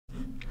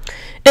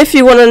If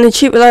you want any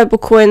cheap reliable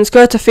coins,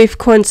 go to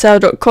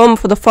fifacoinsale.com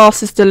for the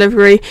fastest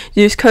delivery.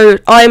 Use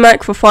code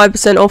iMac for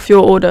 5% off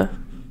your order.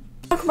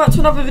 Welcome back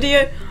to another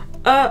video.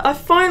 I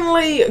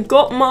finally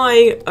got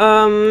my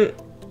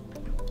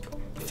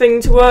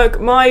thing to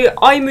work. My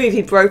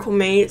iMovie broke on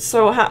me,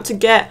 so I had to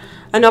get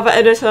another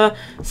editor.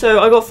 So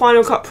I got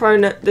Final Cut Pro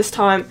this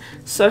time,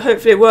 so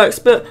hopefully it works.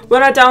 But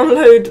when I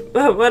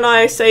download, when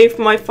I save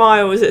my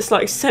files, it's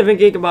like 7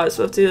 gigabytes,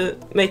 so I have to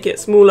make it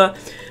smaller.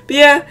 But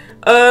yeah,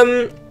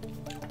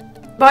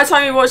 by the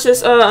time you watch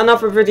this,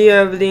 another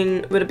video would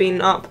have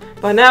been up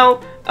by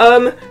now.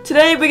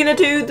 Today we're going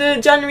to do the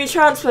January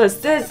transfers.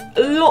 There's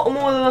a lot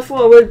more than I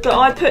thought I would, but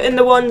I put in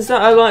the ones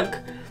that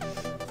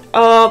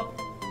are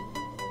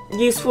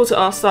useful to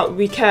us, that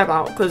we care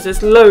about, because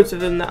there's loads of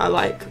them that are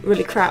like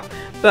really crap.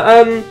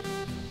 But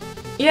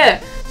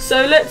yeah,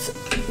 so let's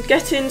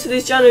get into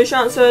these January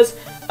transfers.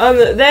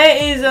 There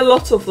is a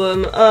lot of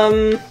them.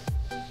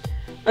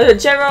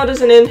 Gerard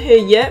isn't in here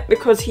yet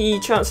because he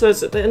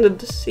transfers at the end of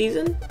the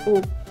season,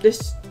 or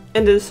this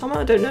end of the summer.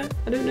 I don't know.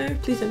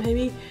 Please don't hate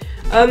me.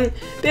 But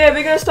yeah,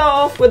 we're gonna start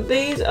off with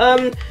these.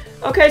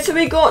 Okay, so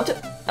we got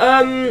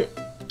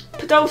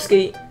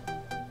Podolski.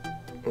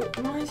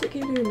 Why is it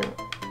keep doing that?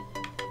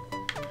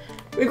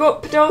 We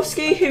got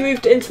Podolski, who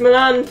moved to Inter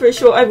Milan. I'm pretty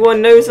sure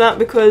everyone knows that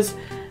because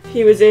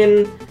he was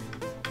in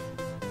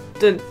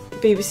the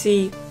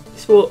BBC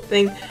Sport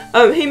thing.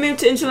 He moved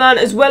to Inter Milan,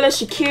 as well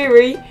as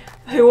Shaqiri,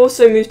 who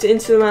also moved to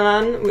Inter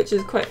Milan, which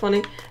is quite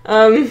funny.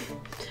 And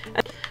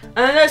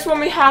the next one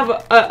we have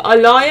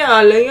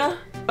Alaya.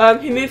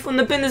 He moved from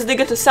the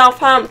Bundesliga to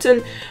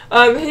Southampton.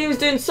 He was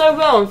doing so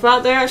well. In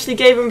fact, they actually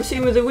gave him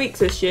Team of the Week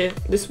this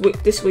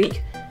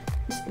week.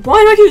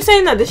 Why do I keep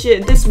saying that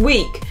this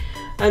week?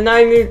 And now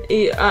he moved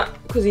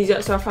because he's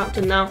at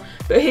Southampton now.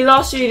 But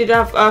last year he did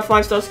have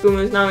 5-star skill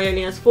moves. Now he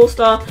only has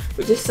 4-star,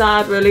 which is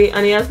sad really.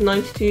 And he has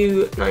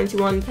 92,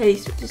 91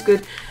 pace, which is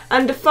good.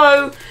 And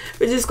Defoe,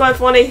 which is quite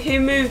funny, he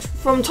moved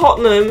from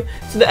Tottenham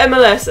to the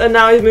MLS, and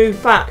now he's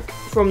moved back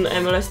from the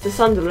MLS to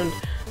Sunderland.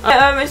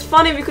 It's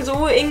funny because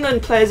all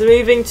England players are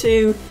moving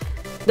to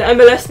the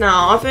MLS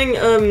now. I think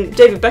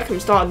David Beckham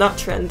started that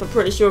trend, I'm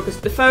pretty sure, because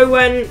Defoe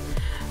went,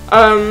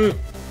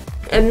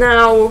 and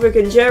now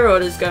freaking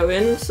Gerard is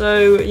going.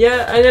 So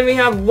yeah, and then we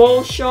have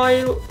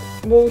Walschied.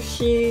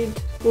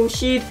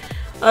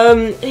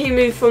 He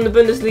moved from the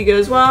Bundesliga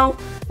as well.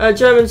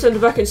 German centre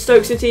back in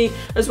Stoke City,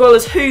 as well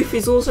as Hoof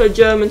is also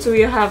German, so we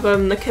have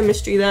the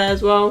chemistry there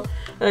as well.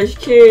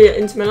 Shaqiri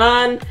into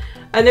Milan,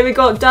 and then we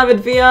got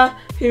David Villa,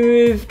 who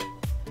moved.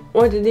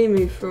 Where did he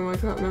move from? I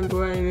can't remember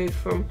where he moved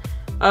from.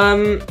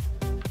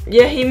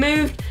 Yeah, he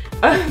moved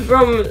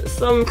from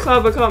some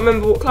club. I can't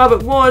remember what club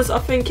it was.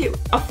 I'm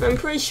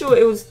pretty sure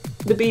it was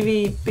the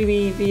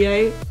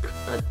BBVA.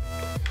 I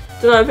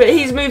don't know, but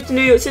he's moved to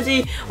New York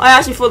City. I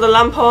actually thought the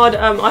Lampard.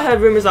 I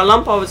heard rumours that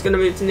Lampard was going to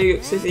move to New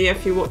York City.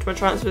 If you watch my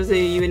transfers,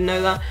 you would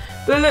know that.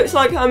 But it looks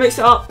like I mixed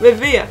it up with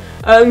Villa.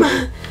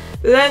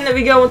 Then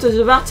we go on to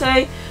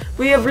Zavate.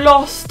 We have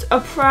lost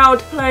a proud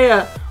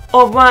player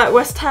of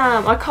West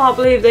Ham. I can't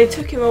believe they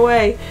took him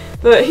away,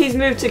 but he's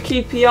moved to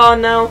QPR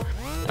now.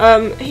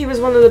 He was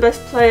one of the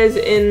best players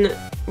in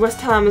West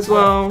Ham as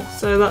well,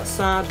 so that's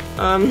sad.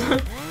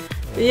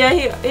 But yeah,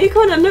 he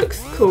kind of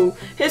looks cool.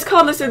 His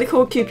card looks really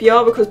cool,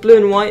 QPR, because blue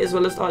and white as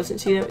well as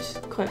Argentina, which is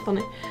quite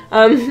funny.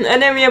 And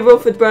then we have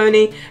Wilfred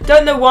Boney.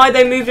 Don't know why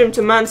they moved him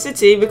to Man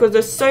City, because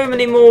there's so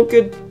many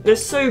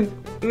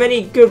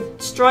good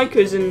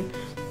strikers in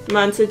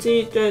Man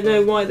City. Don't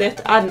know why they have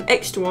to add an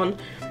extra one.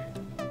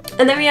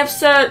 And then we have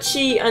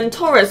Serchi and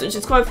Torres, which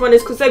is quite funny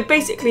because they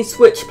basically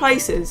switch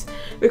places.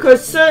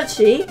 Because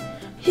Serchi,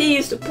 he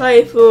used to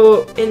play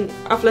in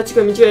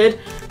Atletico Madrid,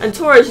 and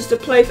Torres used to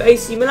play for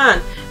AC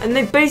Milan, and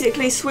they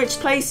basically switched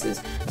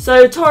places.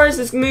 So Torres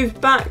has moved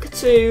back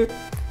to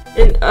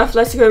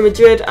Atletico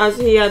Madrid, as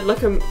he had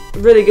like a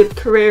really good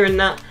career in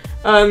that.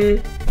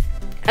 And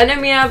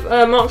then we have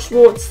Mark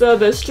Schwarzer,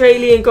 the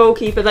Australian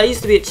goalkeeper that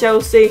used to be at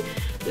Chelsea.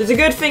 It's a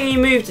good thing he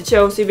moved to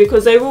Chelsea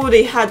because they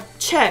already had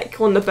Czech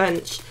on the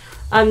bench,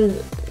 and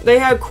they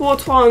had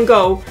Courtois in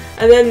goal,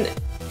 and then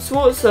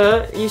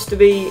Schwarzer used to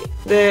be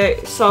their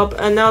sub,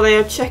 and now they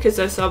have Czech as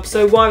their sub,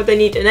 so why would they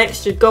need an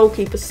extra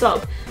goalkeeper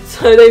sub?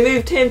 So they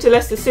moved him to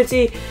Leicester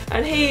City,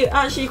 and he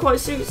actually quite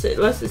suits it,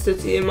 Leicester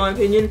City, in my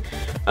opinion.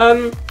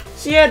 So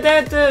yeah,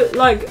 they're the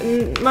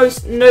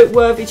most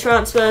noteworthy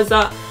transfers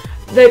that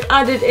they've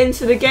added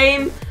into the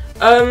game.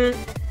 So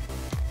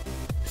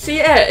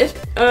yeah,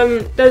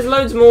 there's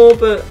loads more,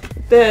 but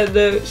they're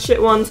the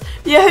shit ones.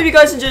 But yeah, hope you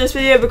guys enjoyed this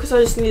video, because I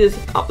just needed to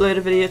upload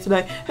a video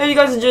today. Hope you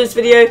guys enjoyed this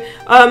video.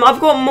 I've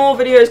got more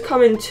videos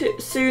coming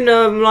soon,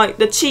 like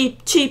the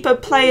cheaper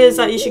players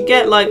that you should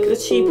get, like the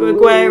cheaper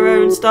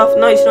Aguero and stuff.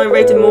 99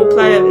 rated more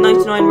player,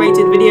 99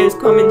 rated videos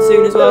coming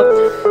soon as well.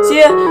 So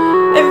yeah,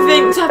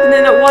 everything's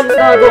happening at once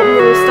now. I've got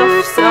more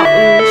stuff set up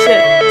and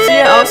shit. So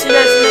yeah, I'll see you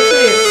guys in the next video.